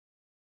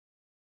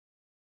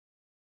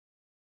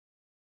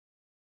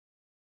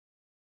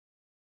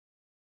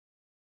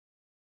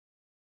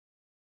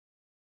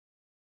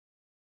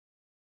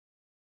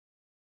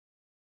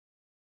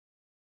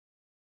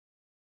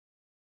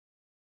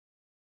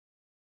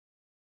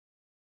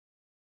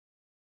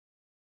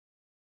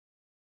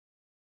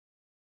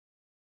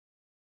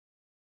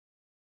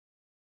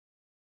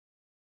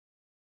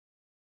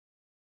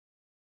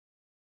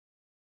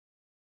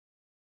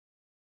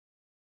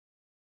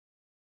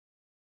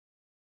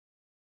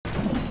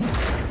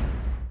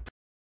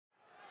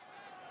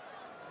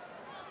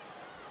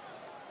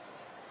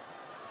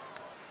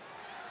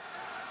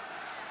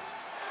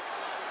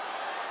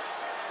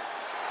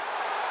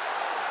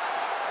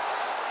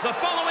The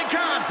following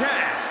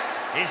contest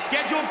is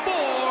scheduled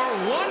for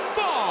one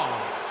fall.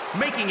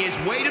 Making his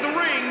way to the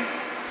ring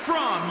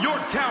from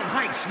Yorktown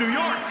Heights, New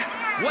York,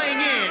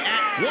 weighing in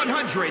at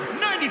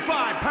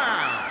 195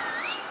 pounds,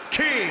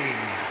 King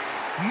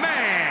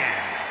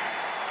Man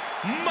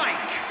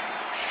Mike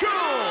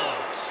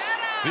Schultz.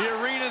 The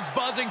arena's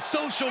buzzing,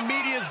 social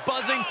media's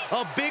buzzing,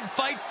 a big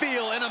fight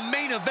feel in a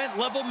main event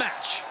level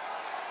match.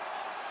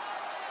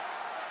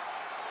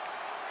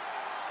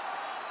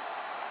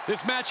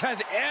 This match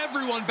has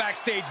everyone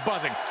backstage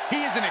buzzing.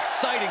 He is an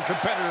exciting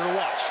competitor to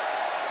watch.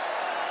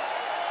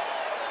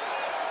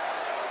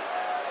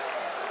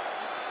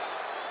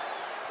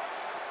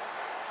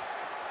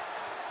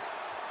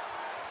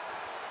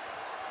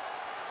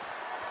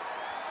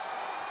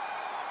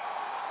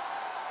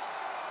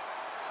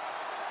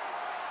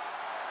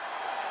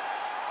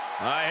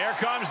 Here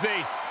comes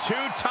the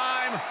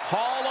two-time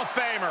Hall of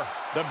Famer.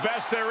 The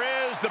best there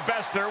is, the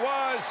best there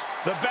was,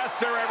 the best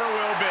there ever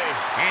will be.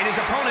 And his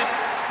opponent,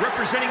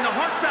 representing the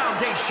Hart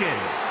Foundation,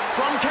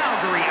 from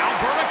Calgary,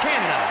 Alberta,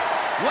 Canada,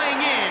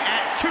 weighing in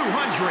at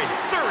 235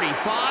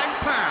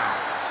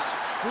 pounds,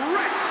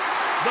 Bret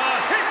the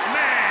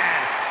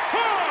Hitman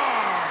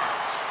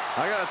Hart!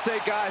 I gotta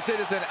say, guys, it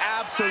is an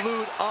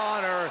absolute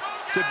honor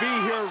to be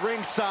here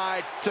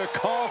ringside to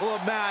call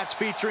a match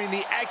featuring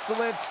the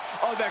excellence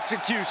of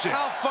execution.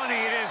 How funny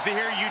it is to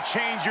hear you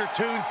change your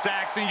tune,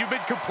 Saxton. You've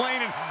been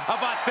complaining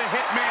about the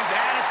Hitman's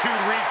attitude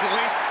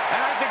recently,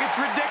 and I think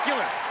it's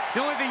ridiculous.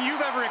 The only thing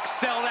you've ever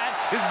excelled at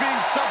is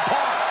being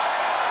subpar.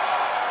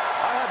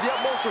 I have the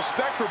utmost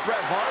respect for Bret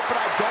Hart, but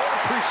I don't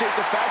appreciate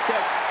the fact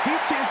that he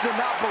seems to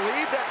not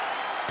believe that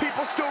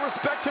people still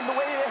respect him the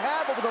way they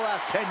have over the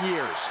last 10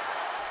 years.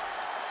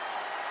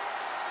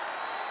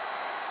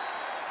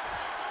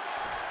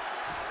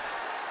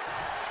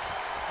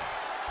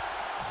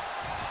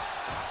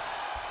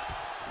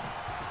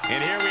 And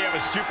here we have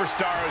a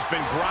superstar who's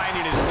been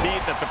grinding his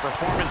teeth at the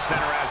Performance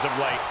Center as of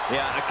late.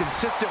 Yeah, a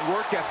consistent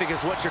work ethic is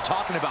what you're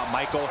talking about,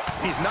 Michael.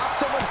 He's not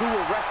someone who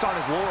will rest on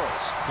his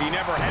laurels. He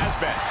never has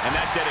been, and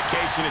that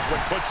dedication is what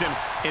puts him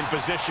in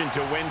position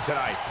to win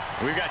tonight.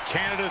 We've got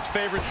Canada's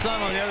favorite son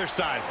on the other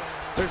side.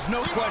 There's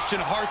no question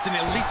Hart's an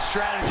elite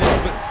strategist,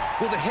 but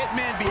will the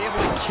Hitman be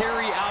able to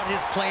carry out his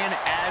plan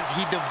as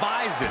he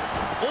devised it?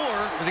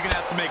 Or is he going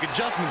to have to make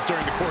adjustments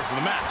during the course of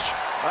the match?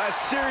 I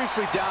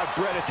seriously doubt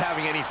Bret is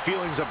having any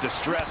feelings of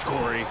distress,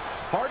 Corey.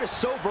 Hart is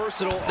so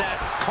versatile that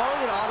calling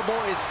an audible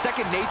is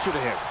second nature to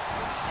him.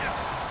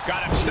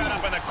 Got him set up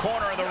in the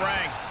corner of the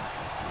ring.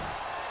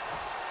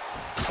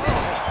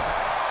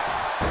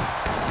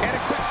 And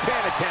a quick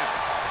pin attempt.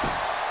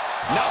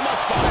 Not much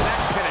behind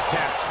that pin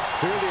attempt.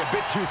 Clearly a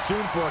bit too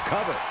soon for a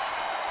cover.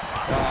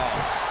 Oh,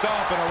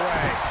 stomping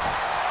away.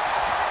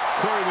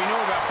 Corey, we know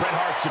about Bret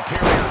Hart's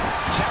superior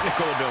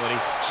technical ability,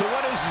 so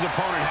what does his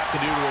opponent have to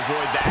do to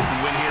avoid that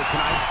and win here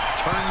tonight?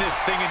 Turn this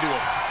thing into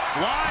a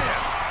flying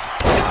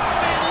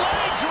diving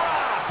leg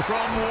drop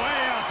from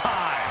way up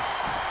high.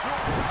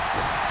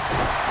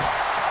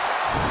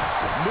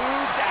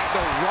 Moved at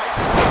the right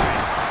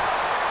time.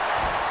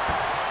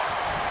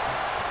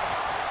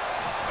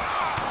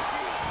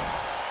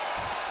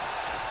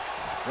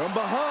 From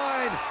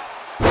behind,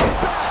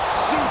 back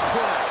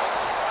suplex.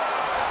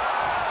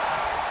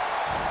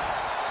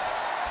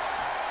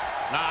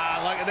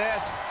 Look at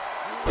this.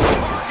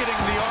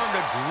 Targeting the arm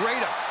to great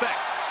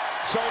effect.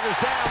 Shoulders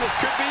down, this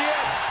could be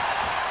it.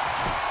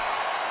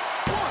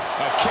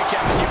 A kick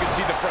out, and you can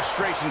see the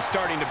frustration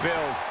starting to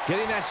build.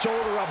 Getting that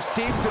shoulder up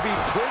seemed to be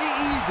pretty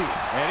easy.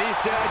 And he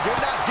said,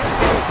 you're not getting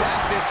me with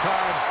that this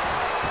time.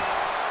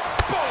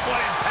 Boom,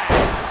 what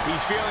impact.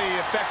 He's feeling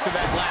the effects of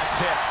that last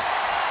hit.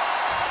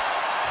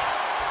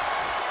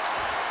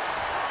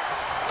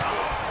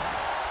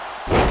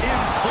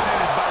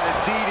 Implanted by the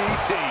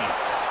DDT.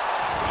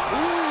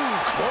 Ooh,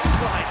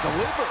 clothesline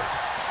delivered.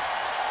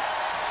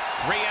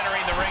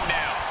 Re-entering the ring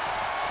now.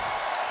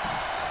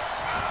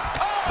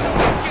 Oh,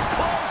 wicked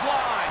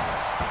clothesline.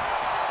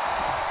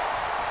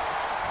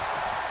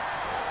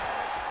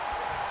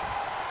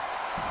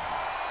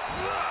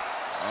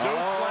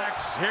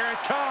 Suplex, here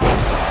it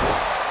comes.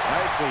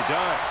 Nicely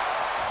done.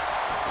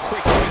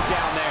 Quick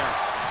takedown there.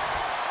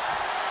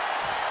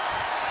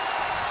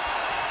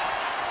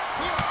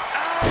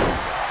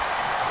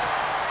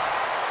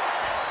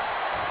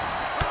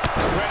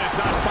 Bret is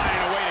not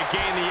finding a way to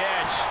gain the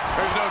edge.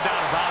 There's no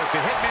doubt about it. The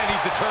Hitman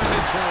needs to turn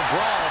this from a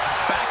brawl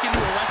back into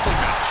a wrestling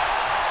match.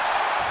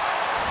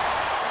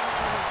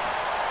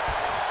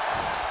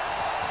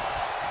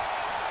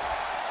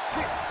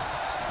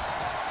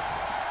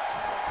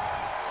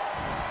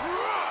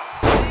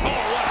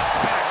 Oh, what a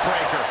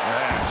backbreaker.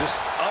 Man, just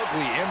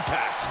ugly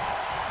impact.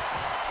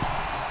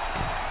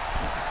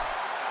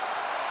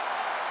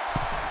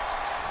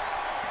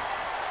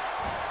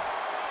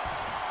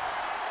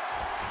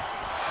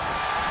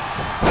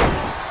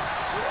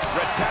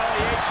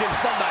 Retaliation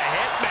from the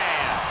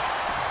Hitman.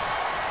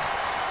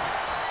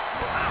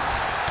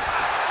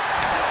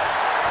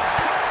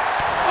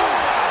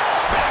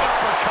 Big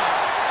uppercut.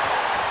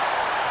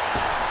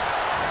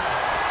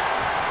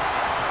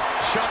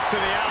 Chuck to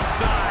the outside.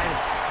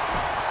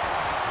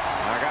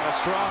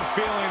 strong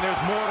feeling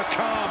there's more to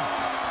come.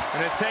 And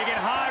they're taking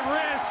high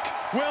risk.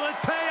 Will it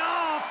pay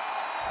off?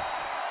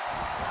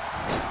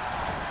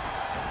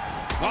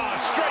 Oh,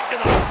 straight to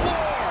the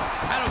floor.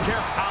 I don't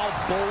care how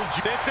bold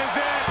you... This is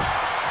it.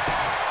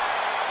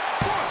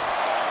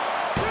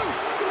 1,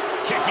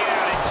 2. Kicking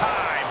out in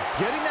time.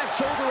 Getting that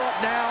shoulder up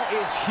now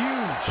is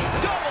huge.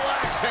 Double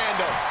axe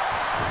handle.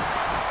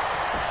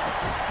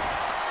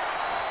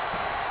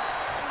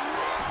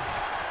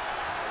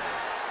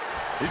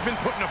 He's been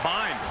put in a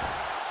bind.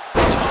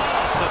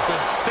 Tossed a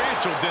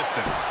substantial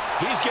distance.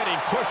 He's getting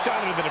pushed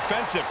out into the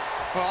defensive.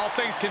 Well, all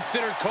things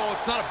considered, Cole,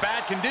 it's not a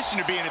bad condition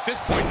to be in at this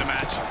point in the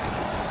match.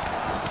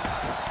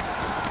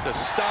 The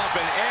stomp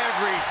in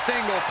every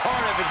single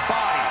part of his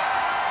body.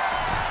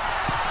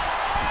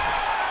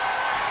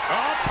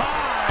 Up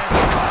high.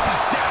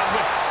 Comes down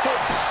with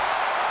force.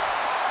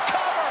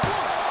 Cover.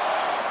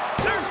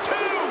 1. There's 2.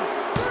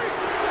 3.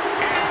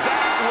 And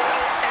that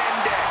will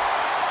end it.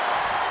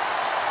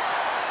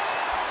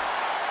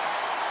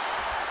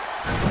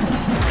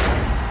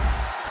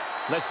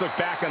 Let's look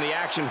back on the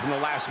action from the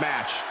last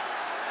match.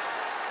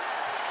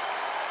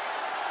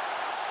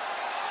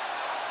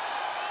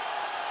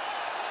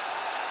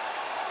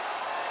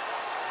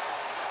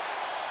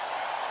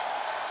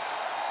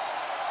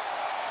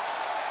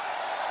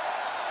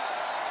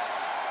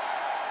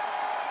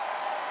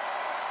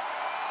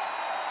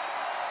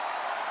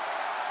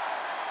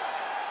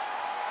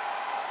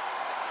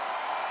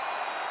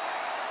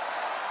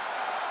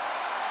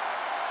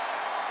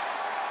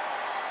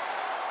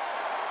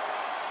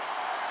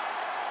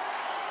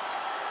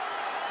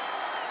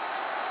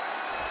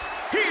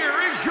 Here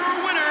is your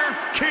winner,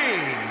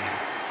 King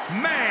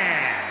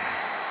Man,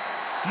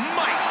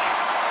 Mike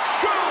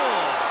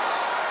Schultz.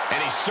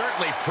 And he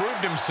certainly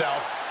proved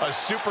himself a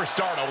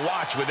superstar to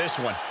watch with this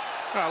one.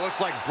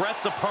 Looks like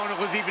Bret's opponent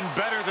was even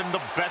better than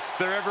the best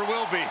there ever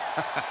will be.